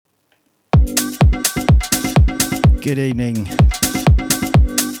Good evening.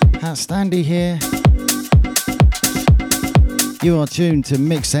 HatStandy here. You are tuned to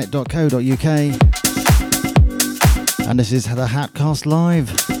mixset.co.uk and this is the Hatcast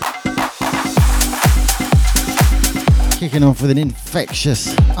Live. Kicking off with an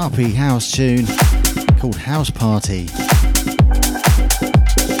infectious uppy house tune called House Party.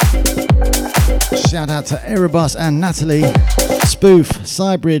 Shout out to Erebus and Natalie, Spoof,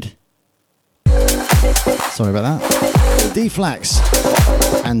 Cybrid. Sorry about that. D-Flax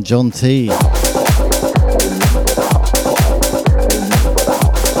and John T.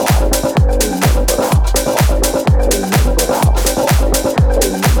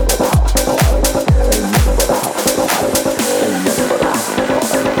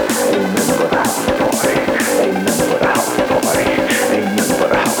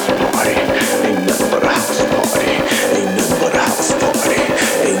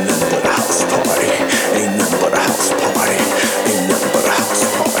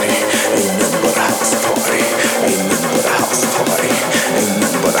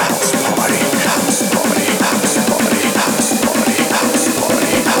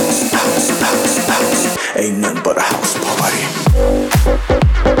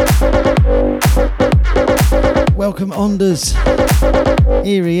 Welcome Onders.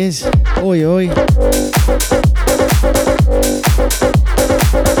 Here he is. Oi oi.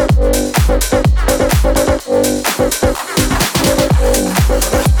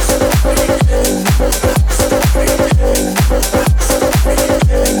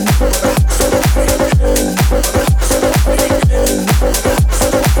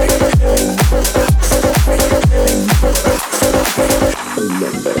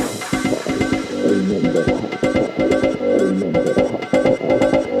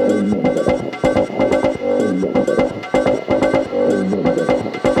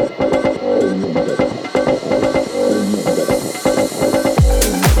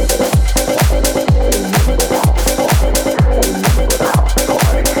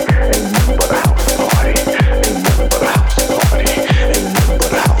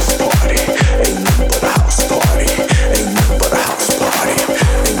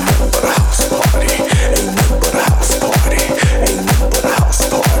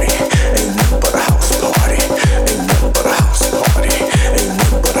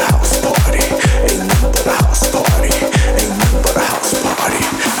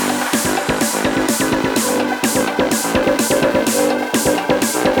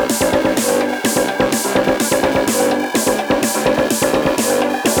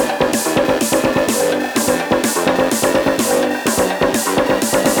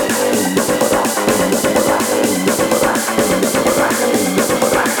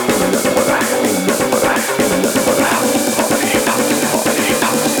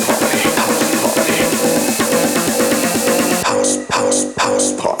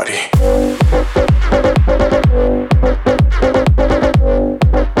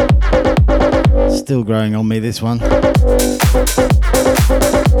 Still growing on me, this one.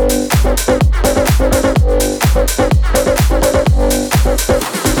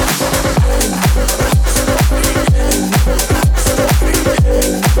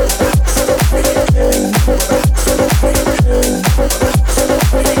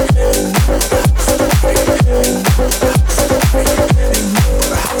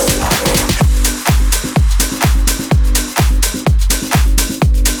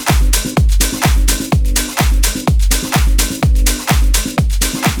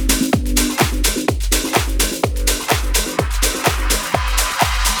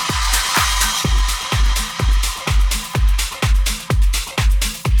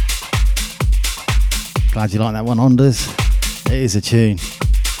 Glad you like that one, Onders. It is a tune.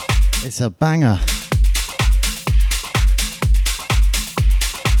 It's a banger.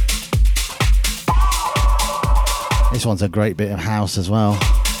 This one's a great bit of house as well.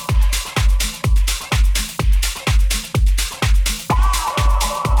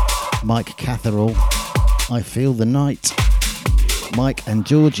 Mike Catherall, I Feel the Night. Mike and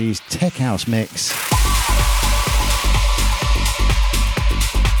Georgies Tech House Mix.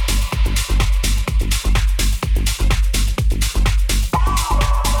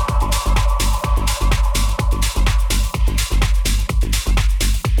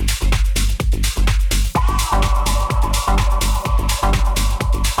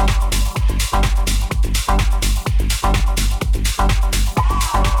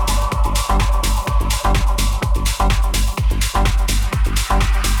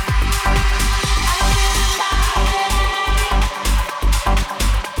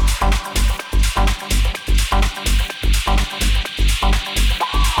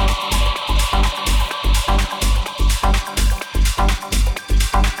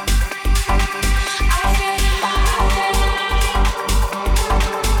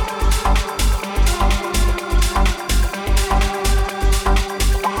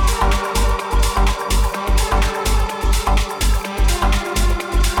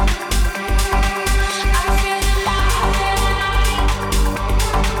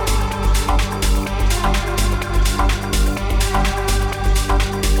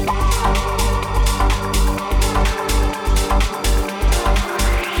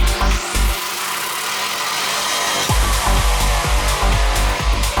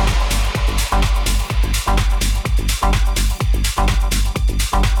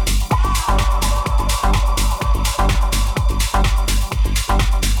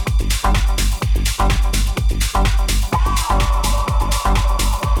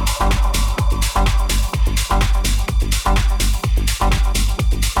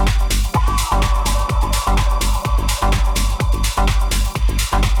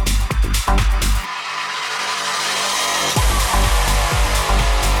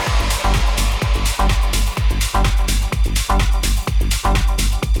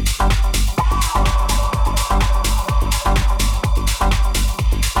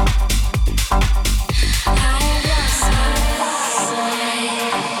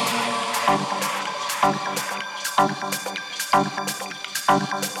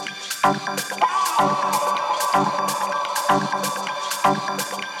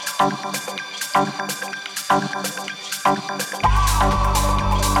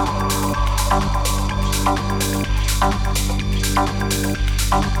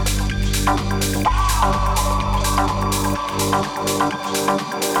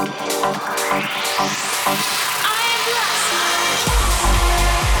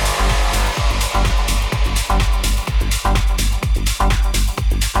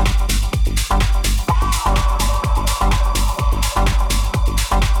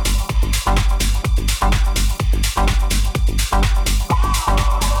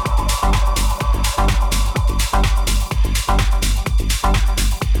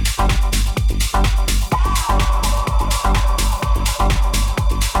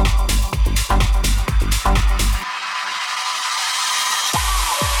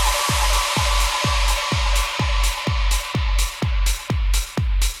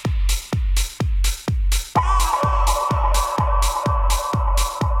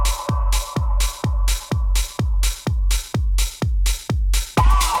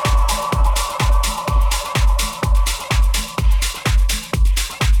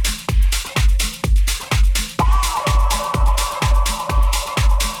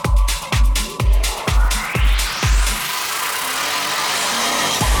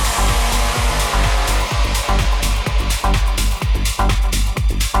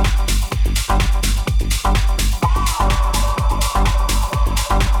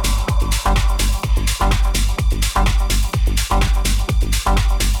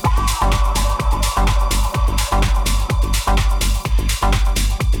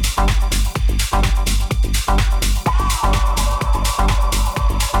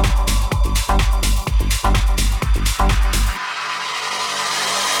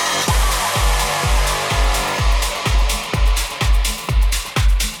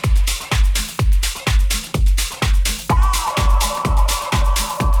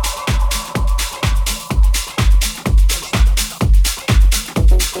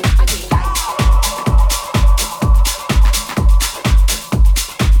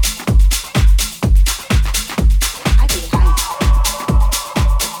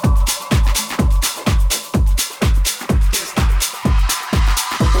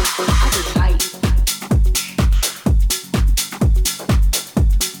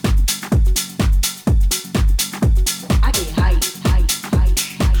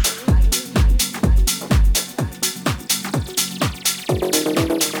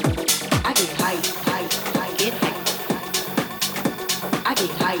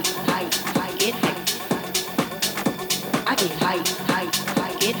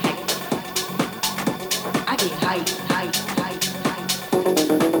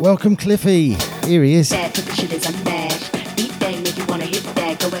 Welcome, Cliffy. Here he is. That put the shit is unmatched. Deep thing, if you wanna hit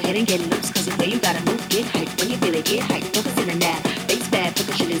that, go ahead and get loose. Cause the way you gotta move, get hype. When you feel it, get hype. Focus in the nap. Face bad, put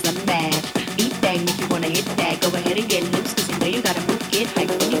the shit is unmatched. Deep thing, if you wanna hit that, go ahead and get loose. Cause the way you gotta move, get hype.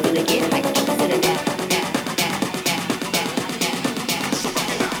 When you feel it, get hype. Focus in the nap.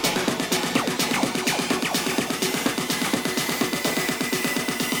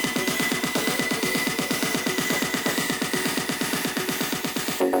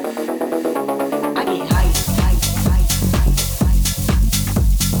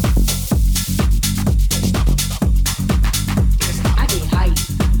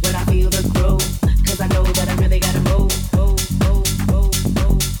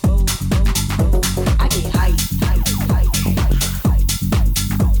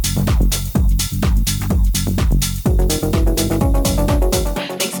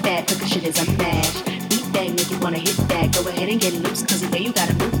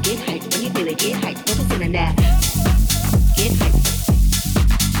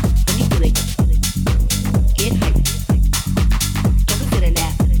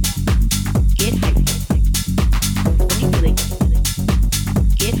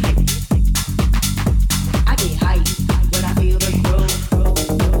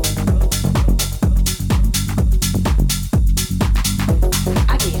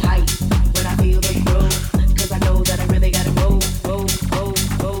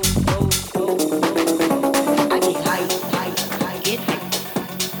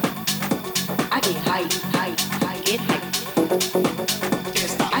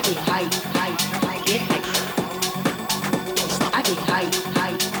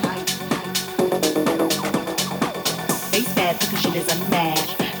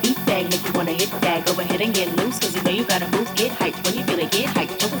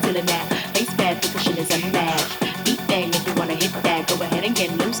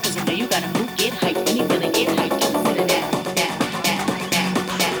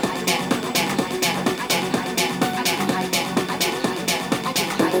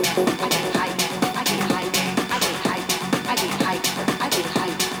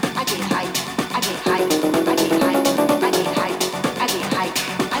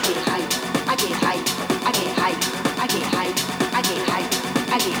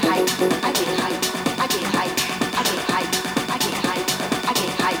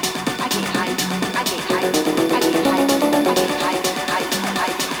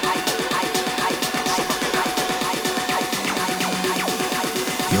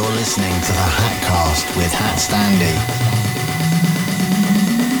 listening to the Hatcast with HatStandy.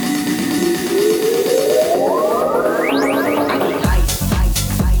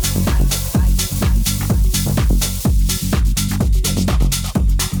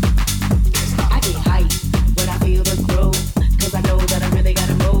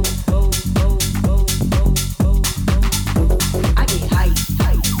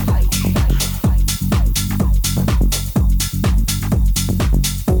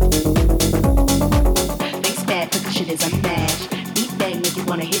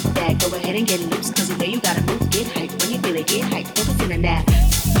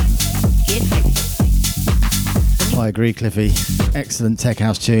 I agree, Cliffy. Excellent tech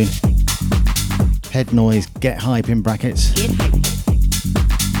house tune. Headnoise, Get Hype in brackets.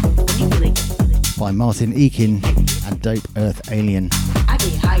 By Martin Ikin and Dope Earth Alien. I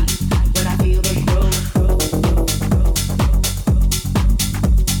get hype when I feel the groove.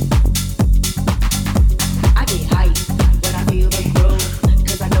 I get hype when I feel the groove.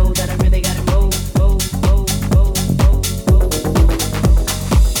 'Cause I know that I really gotta move.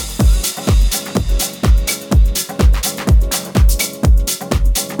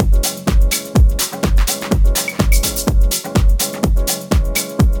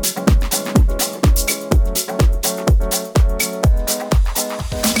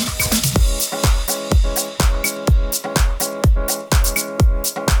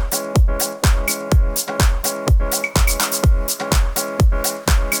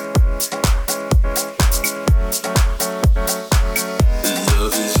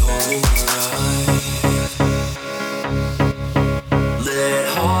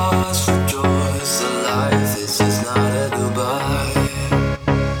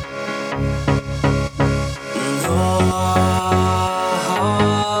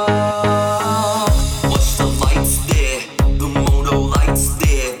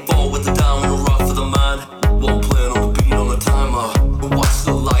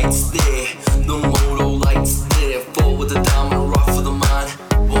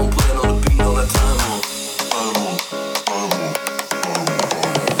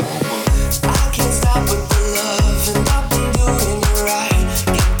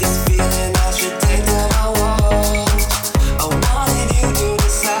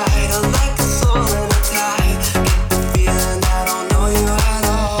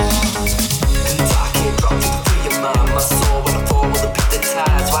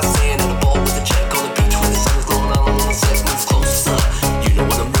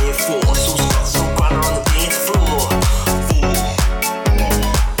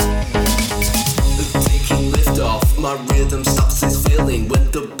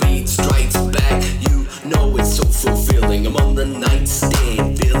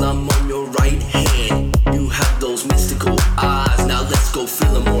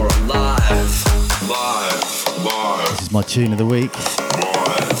 Tune of the week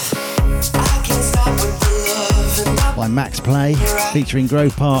by Maxx Play featuring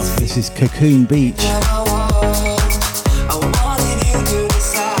Grove Park. This is Cocoon Beach.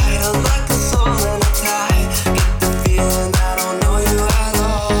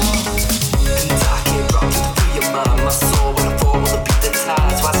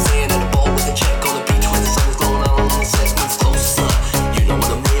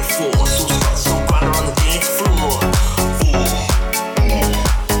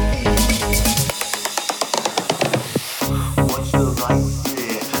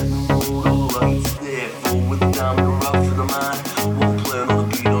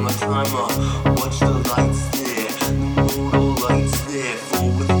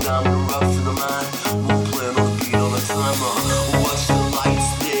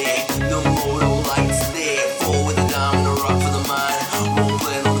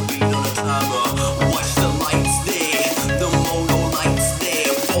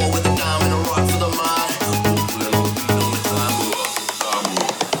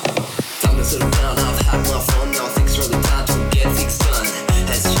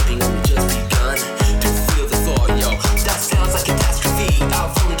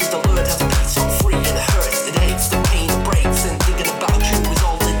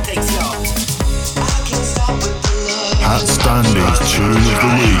 HatStandy's Tune of the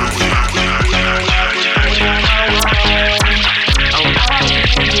Week.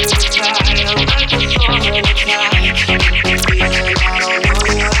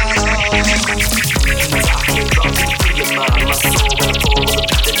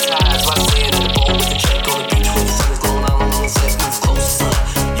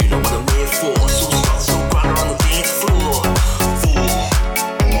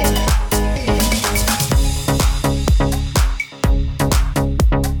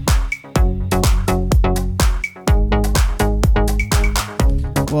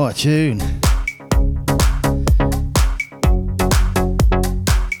 tune.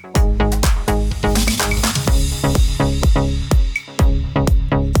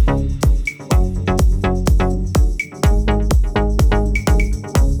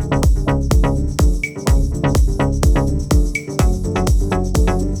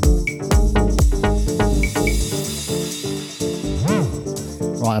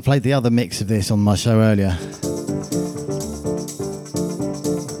 Right, I played the other mix of this on my show earlier.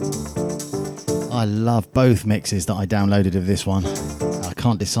 I love both mixes that I downloaded of this one. I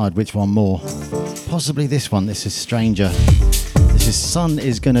can't decide which one more. Possibly this one. This is Stranger. This is Sun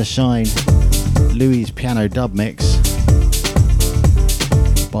Is Gonna Shine, Louie's piano dub mix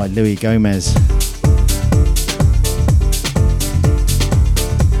by Louie Gomez.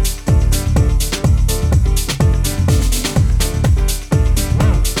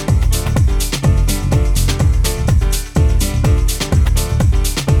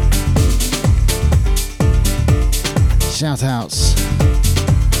 Shout outs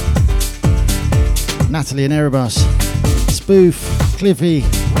Natalie and Erebus, Spoof, Cliffy,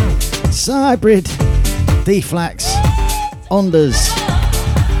 Cybrid, D-Flax, Onders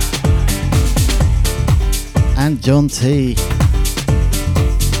and John T.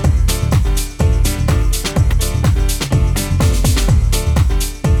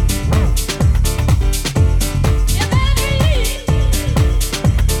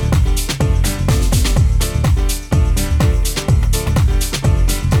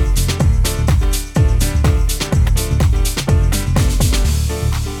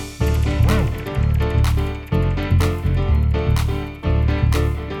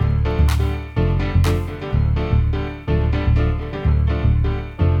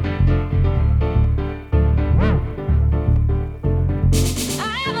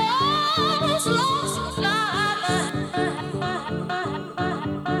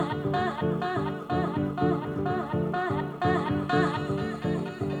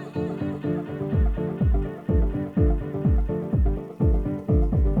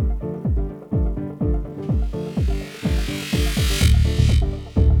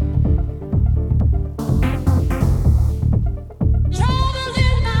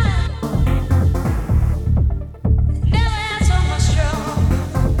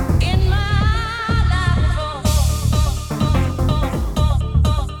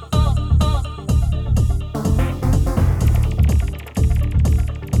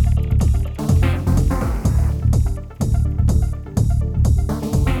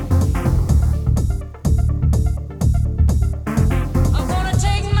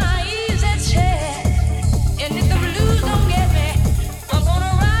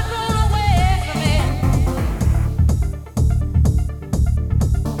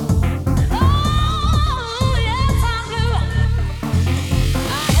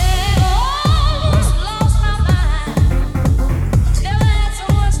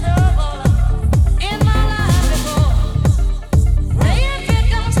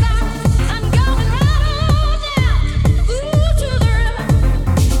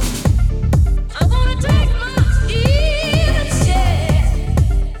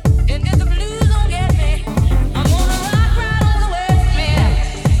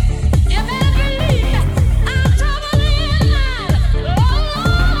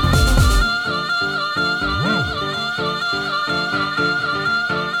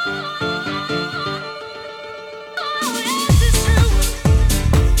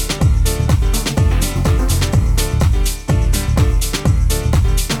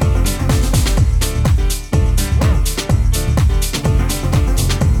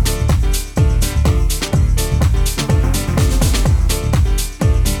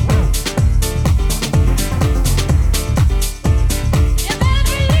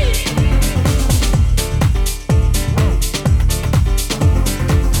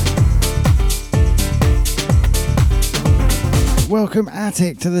 Welcome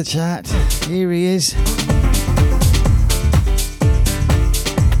Attic to the chat. Here he is.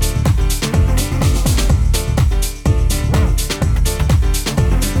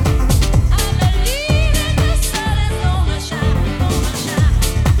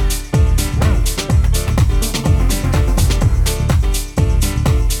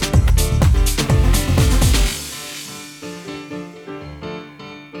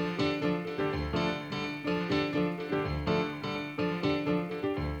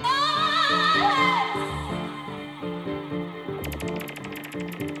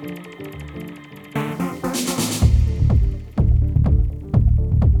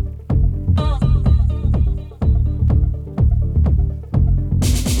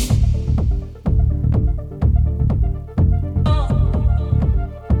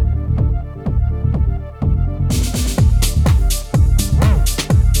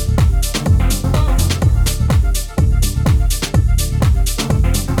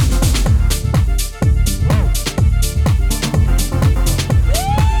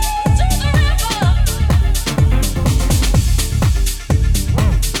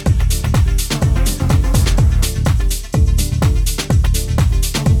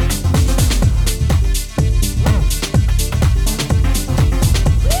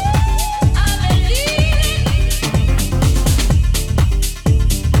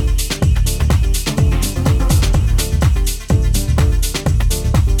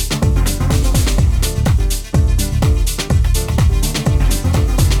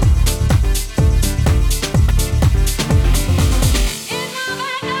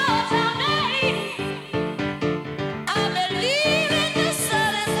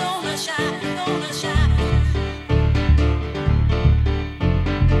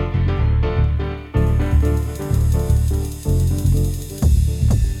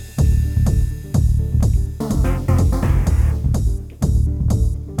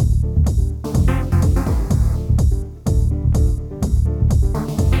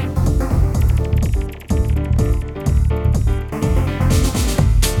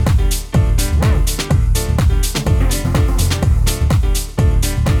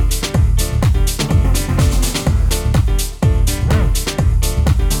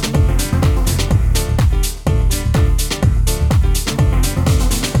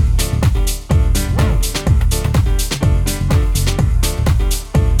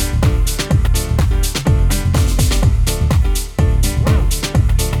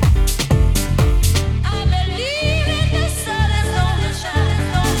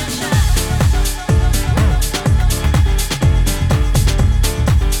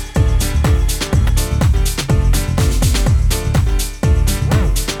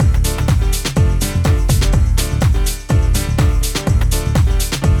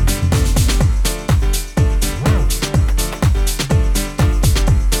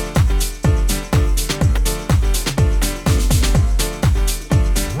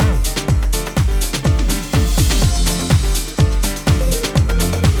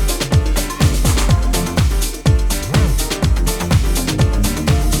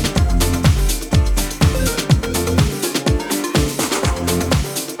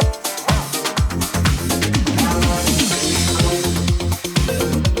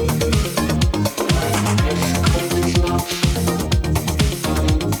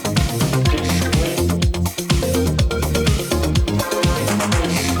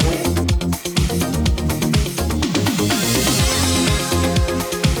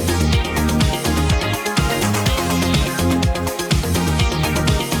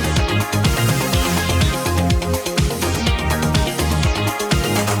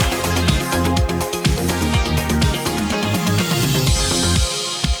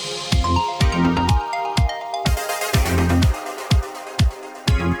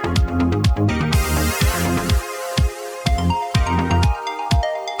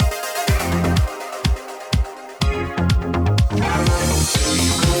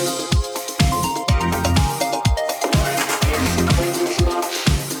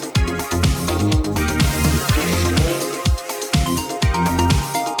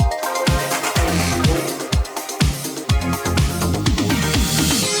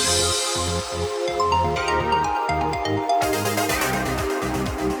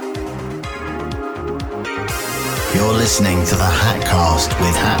 listening to the Hatcast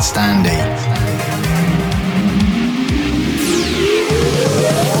with HatStandy.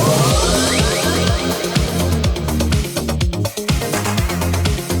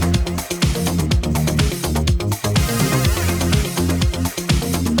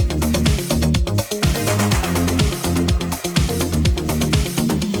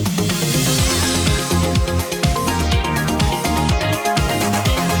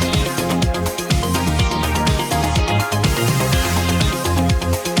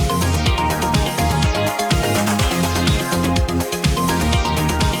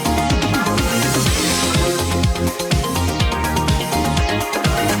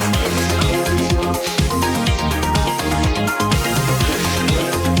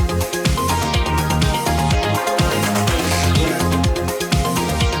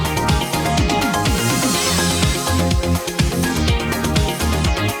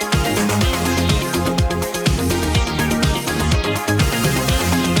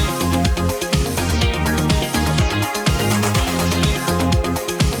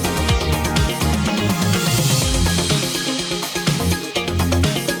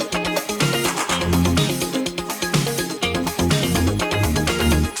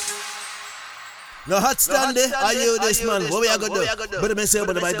 No HatStandy, are you this man? What we are gonna do? But me say,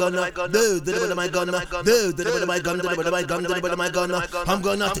 but my gun, do the my gun, do the my gun, do the my gun, do the my gun. I'm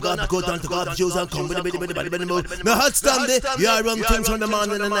gonna have to go down to go shoes and come with the move. No HatStandy, you are run things from the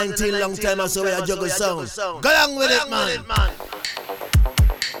man in the 19 long time, so we are juggle sound. Go along with it, man.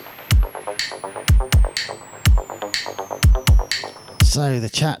 So the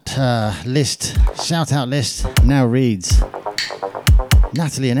chat list, shout out list now reads: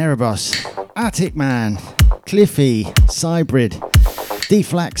 Natalie and Erebus, Attic Man, Cliffy, Cybrid,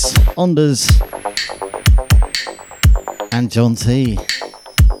 Deflax, Onders, and John T.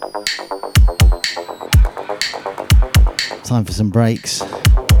 Time for some breaks.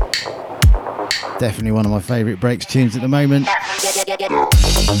 Definitely one of my favourite breaks tunes at the moment.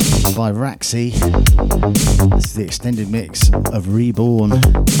 By RAXI. This is the extended mix of Reborn.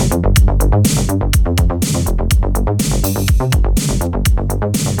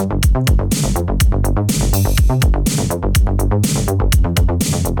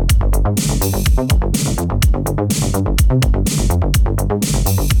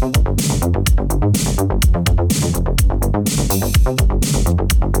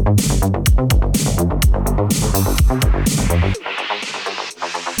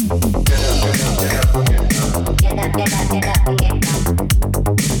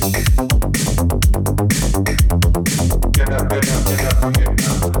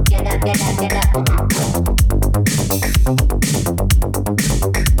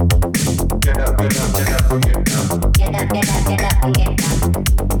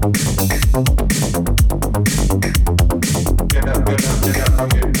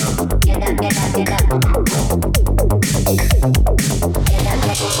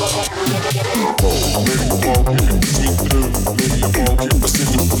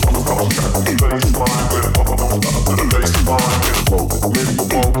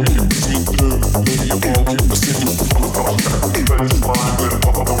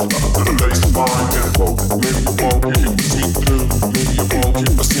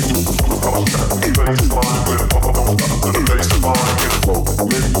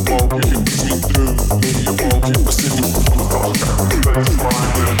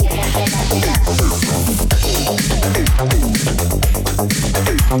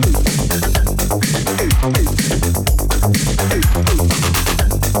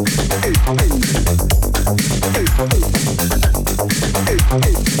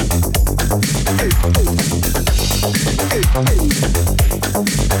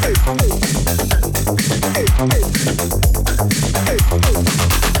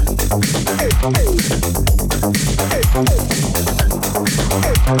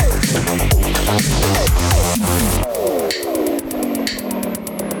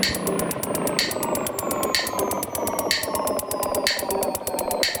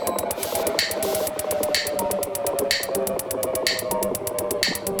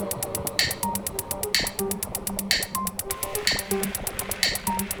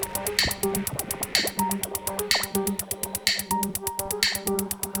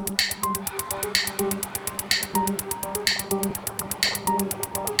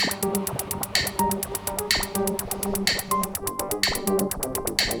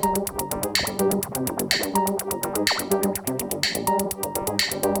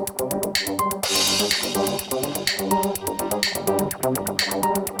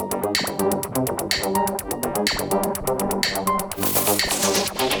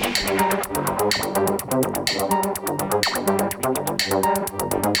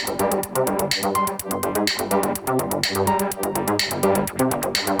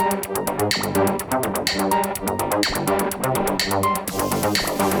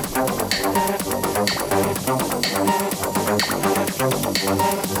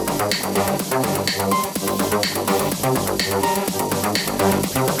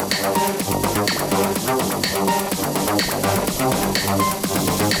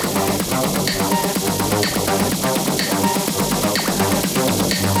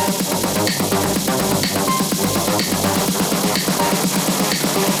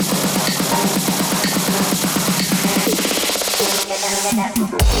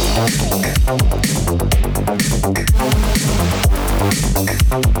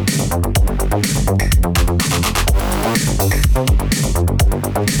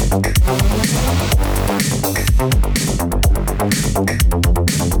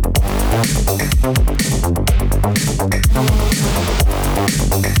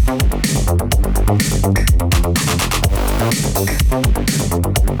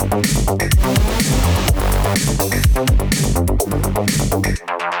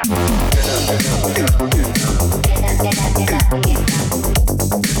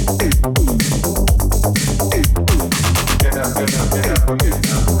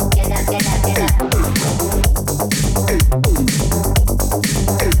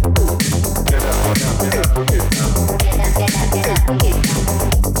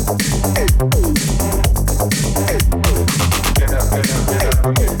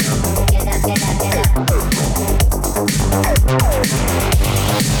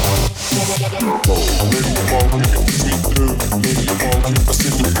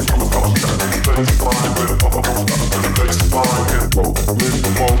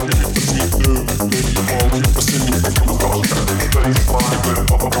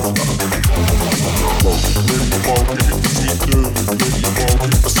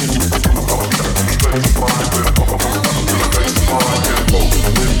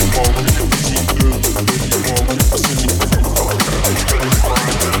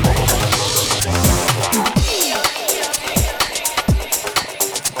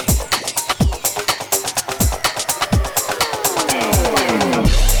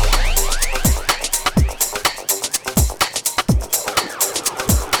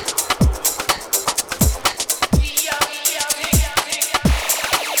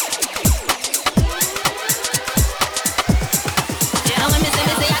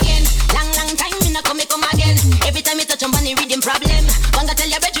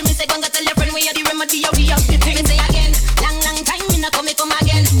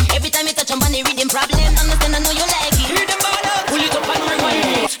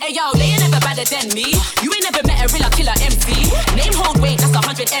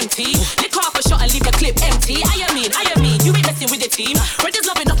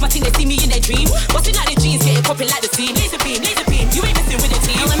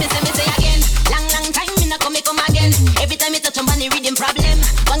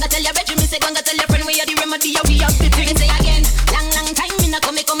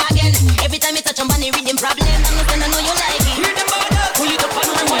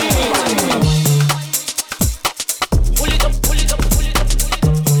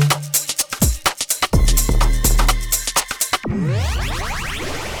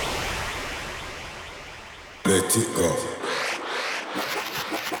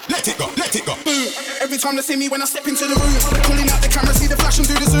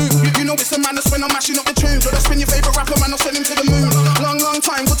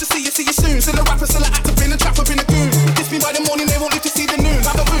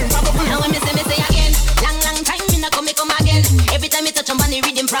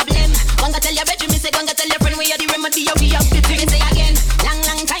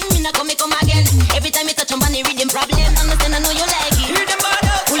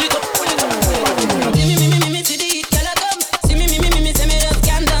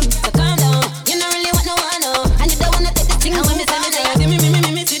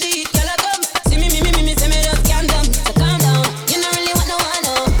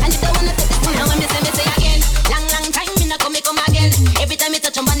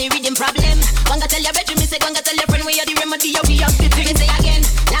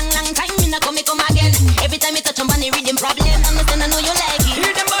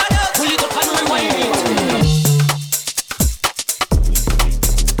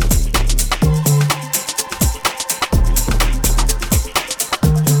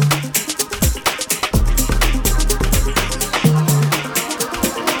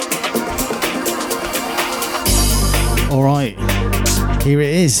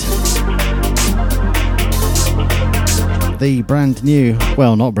 The brand new,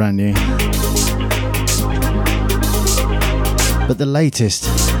 well, not brand new, but the latest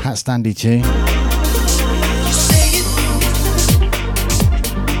HatStandy tune.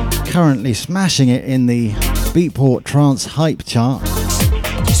 Currently smashing it in the Beatport Trance Hype chart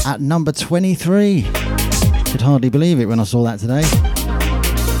at number 23. Could hardly believe it when I saw that today.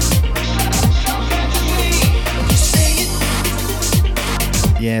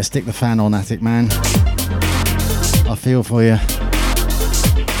 Yeah, stick the fan on, Attic Man. I feel for you.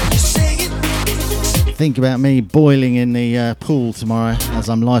 Think about me boiling in the pool tomorrow as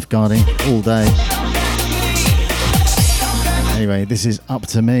I'm lifeguarding all day. Anyway, this is Up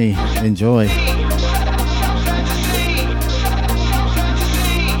to Me. Enjoy.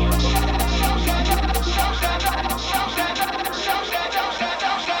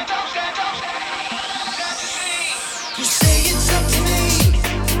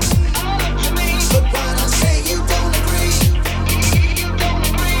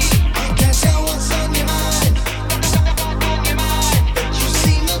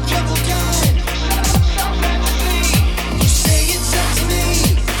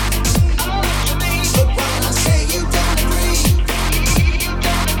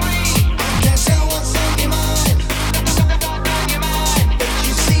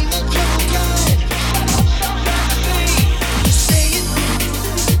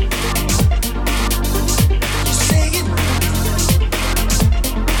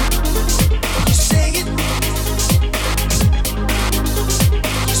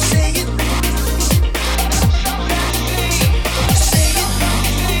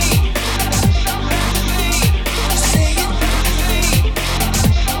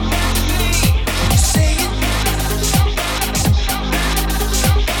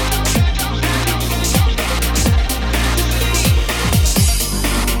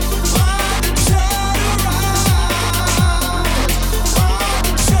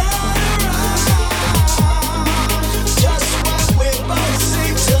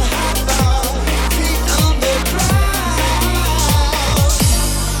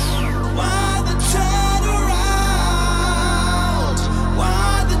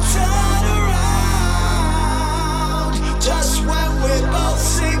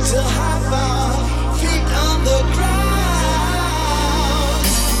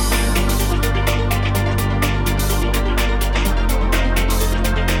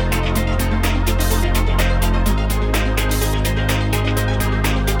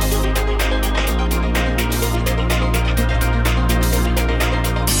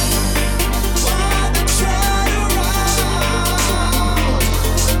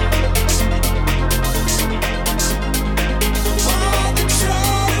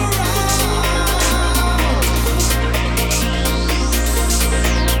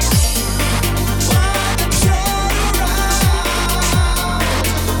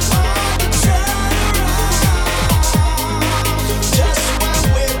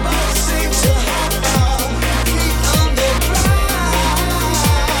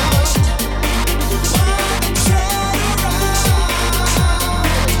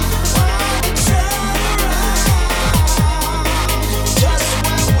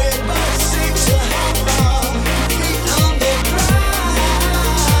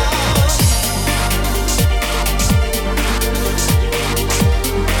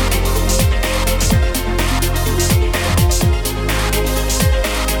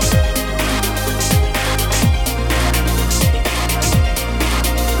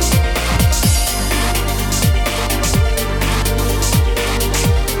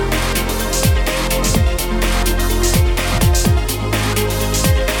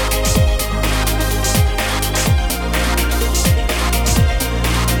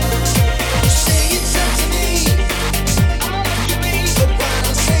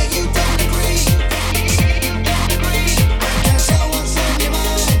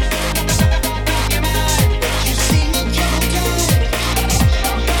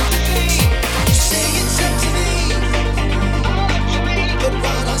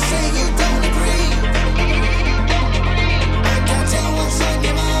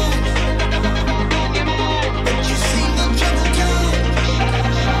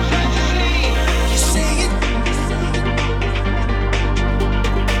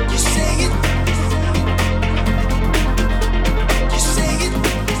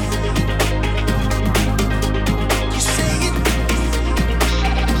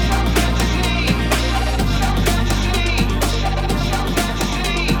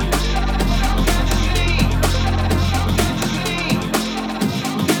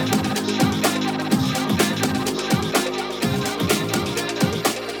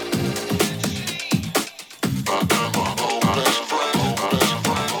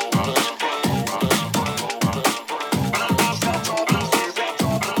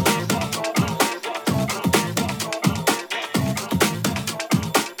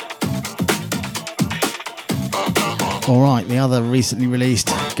 Alright, the other recently released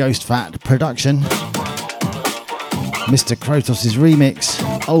Ghost Fat production, Mr. Krotos'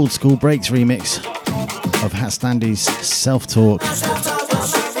 remix, Old School Breaks remix of HatStandy's Self-Talk.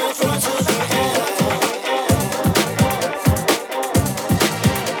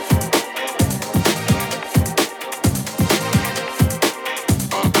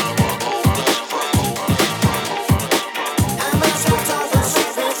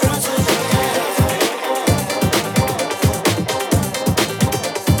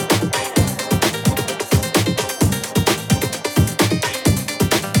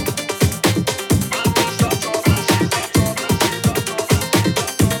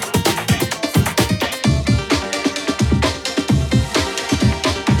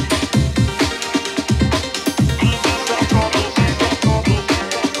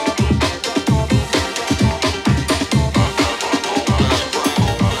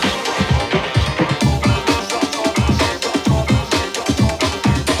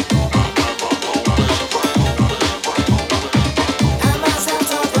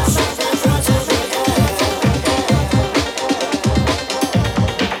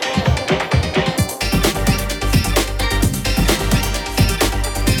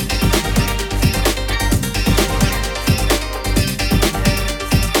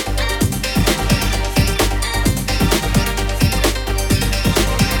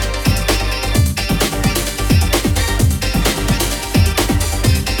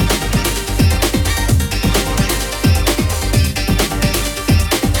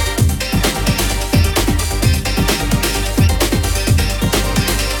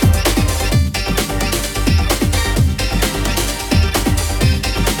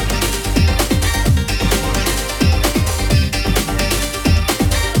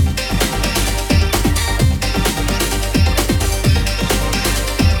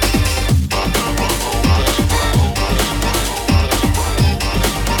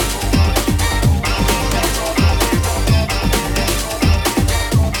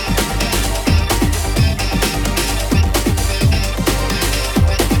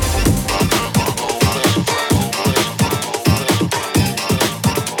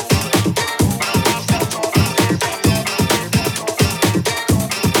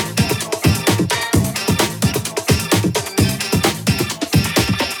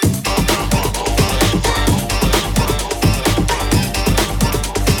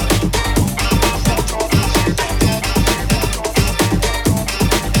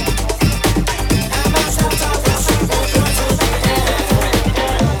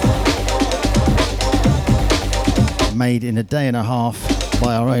 made in a day and a half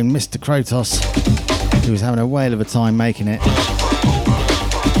by our own Mr. Krotos, who was having a whale of a time making it.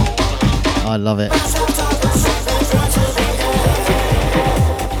 I love it.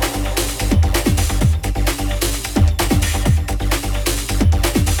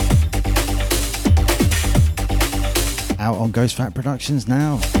 Out on Ghost Fat Productions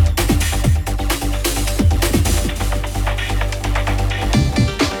now.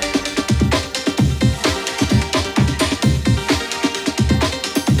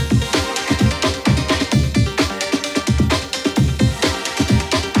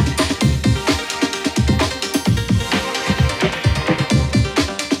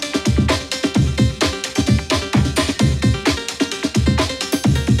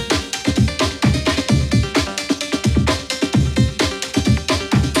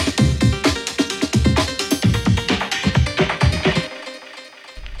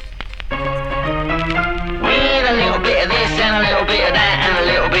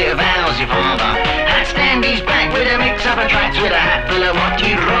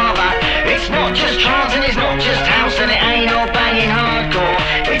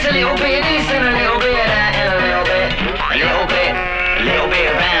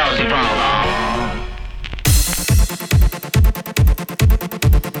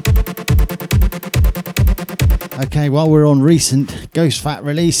 Okay, while we're on recent Ghost Fat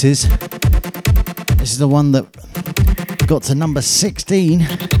releases, this is the one that got to number 16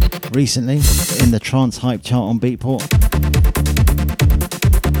 recently in the trance hype chart on Beatport.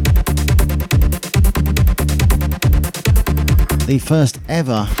 The first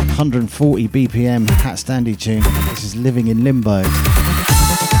ever 140 BPM HatStandy tune. This is Living in Limbo.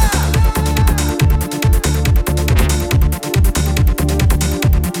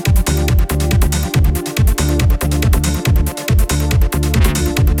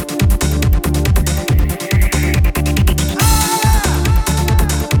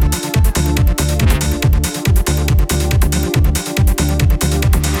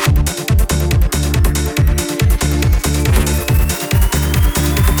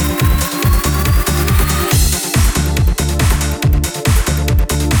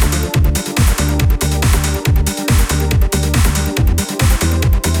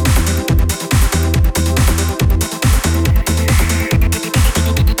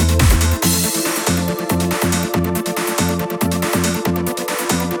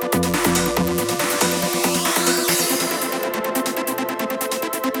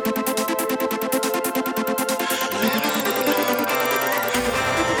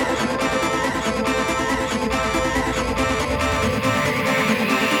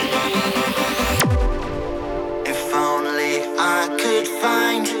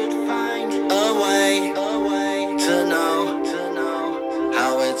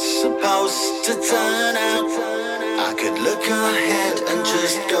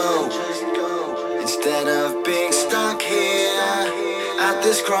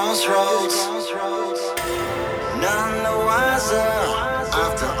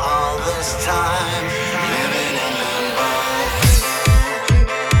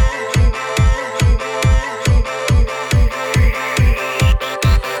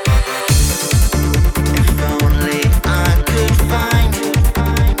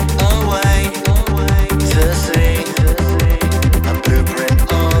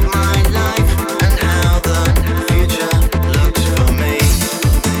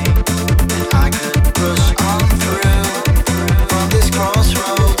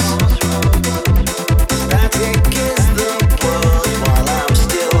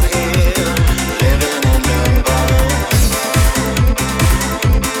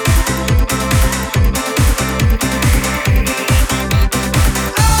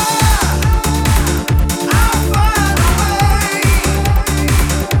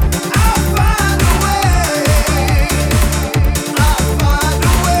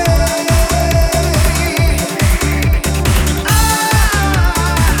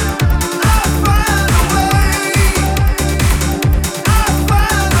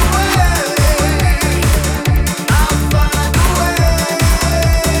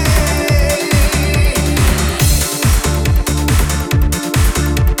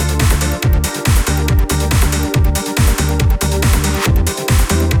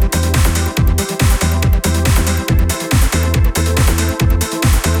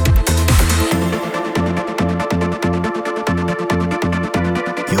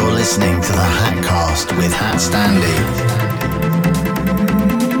 listening to the Hatcast with HatStandy.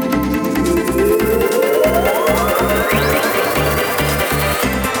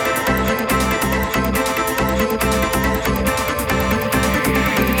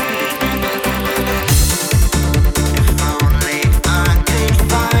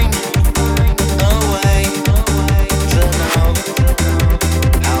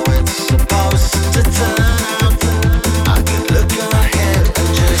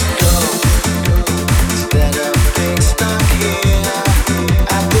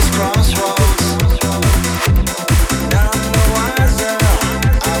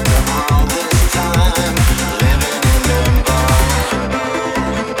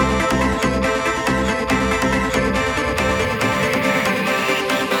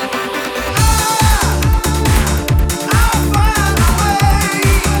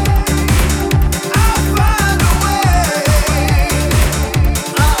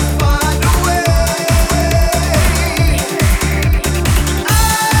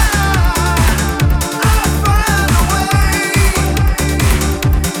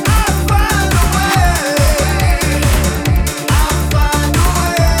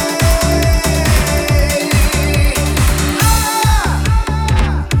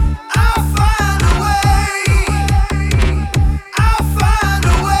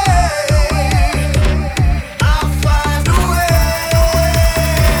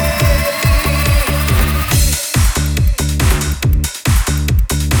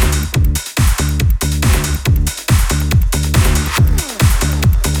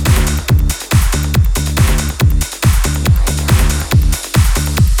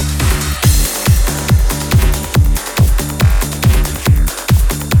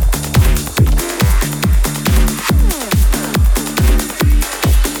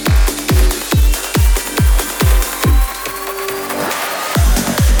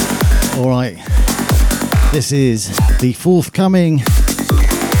 This is the forthcoming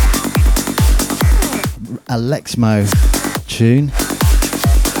AlexMo tune.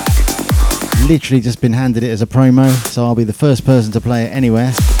 Literally just been handed it as a promo, so I'll be the first person to play it anywhere.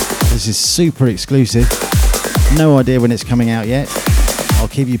 This is super exclusive. No idea when it's coming out yet. I'll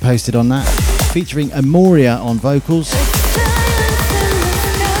keep you posted on that. Featuring Emoiryiah on vocals.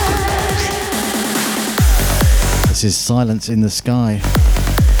 This is Silence in the Sky.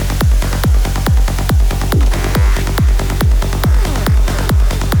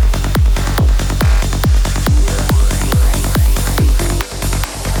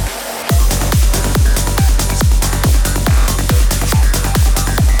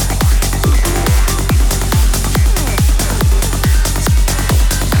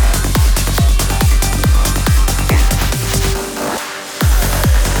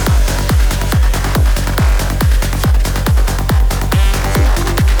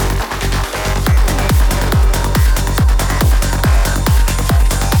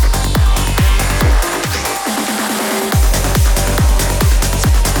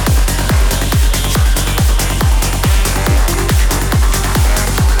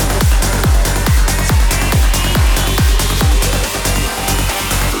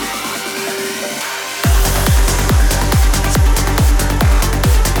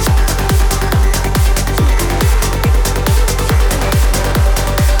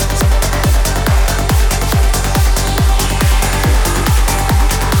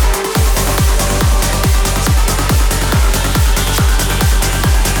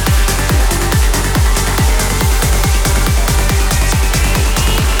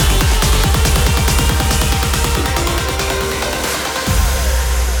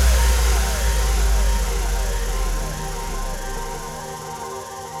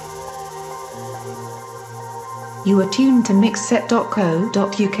 You are tuned to mixset.co.uk.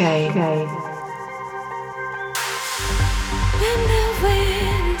 When the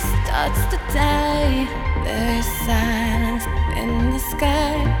wind starts to die, there is silence in the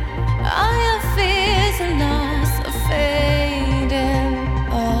sky. All your fears and loss are fading.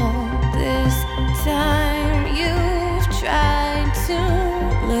 All this time you've tried to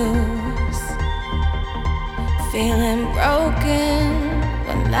lose, feeling broken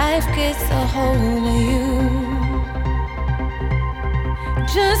when life gets a hold of you.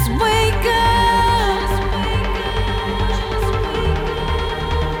 Just wake up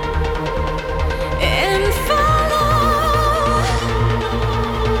and follow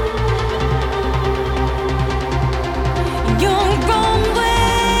your own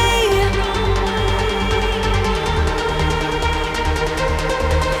way.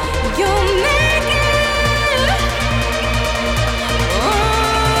 You'll make it.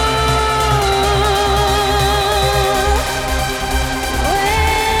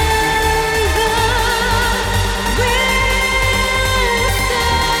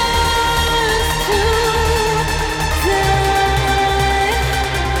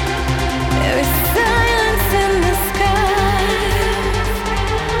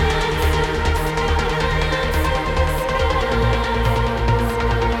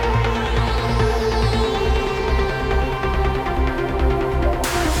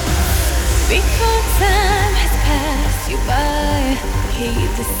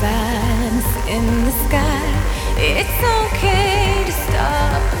 The silence in the sky. It's okay to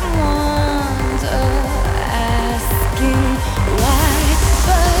stop and wonder, asking why,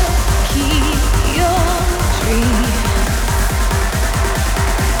 but keep your dreams.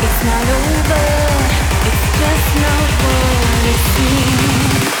 It's not over, it's just not what it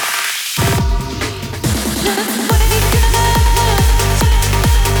seems. Just wake up.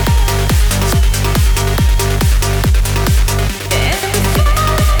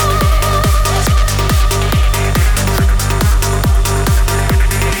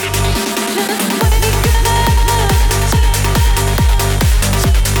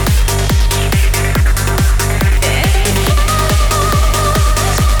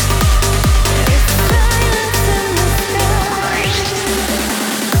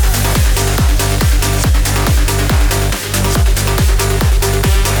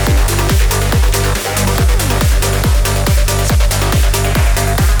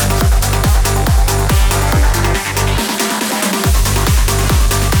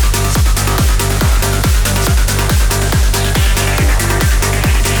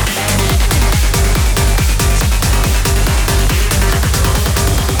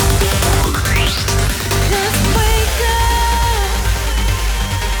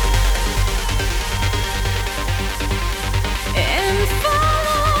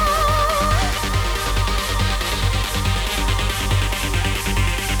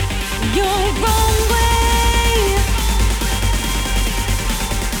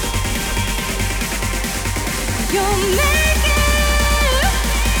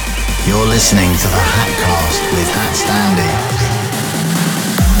 You're listening to the Hatcast with HatStandy.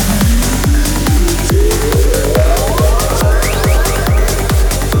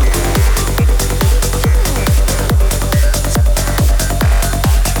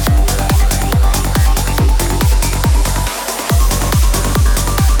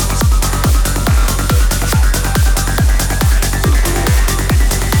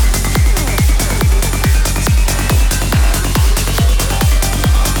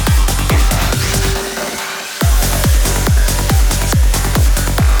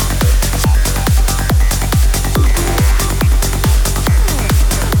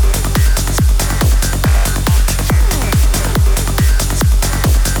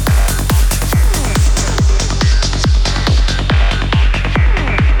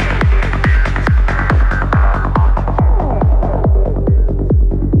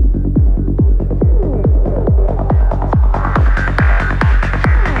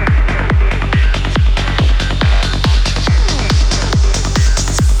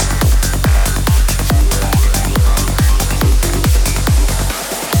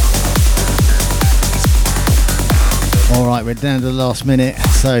 We're down to the last minute,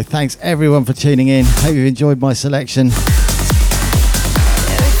 so thanks everyone for tuning in. Hope you've enjoyed my selection.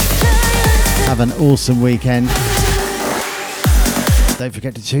 Have an awesome weekend. Don't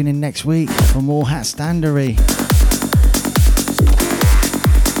forget to tune in next week for more HatStandery.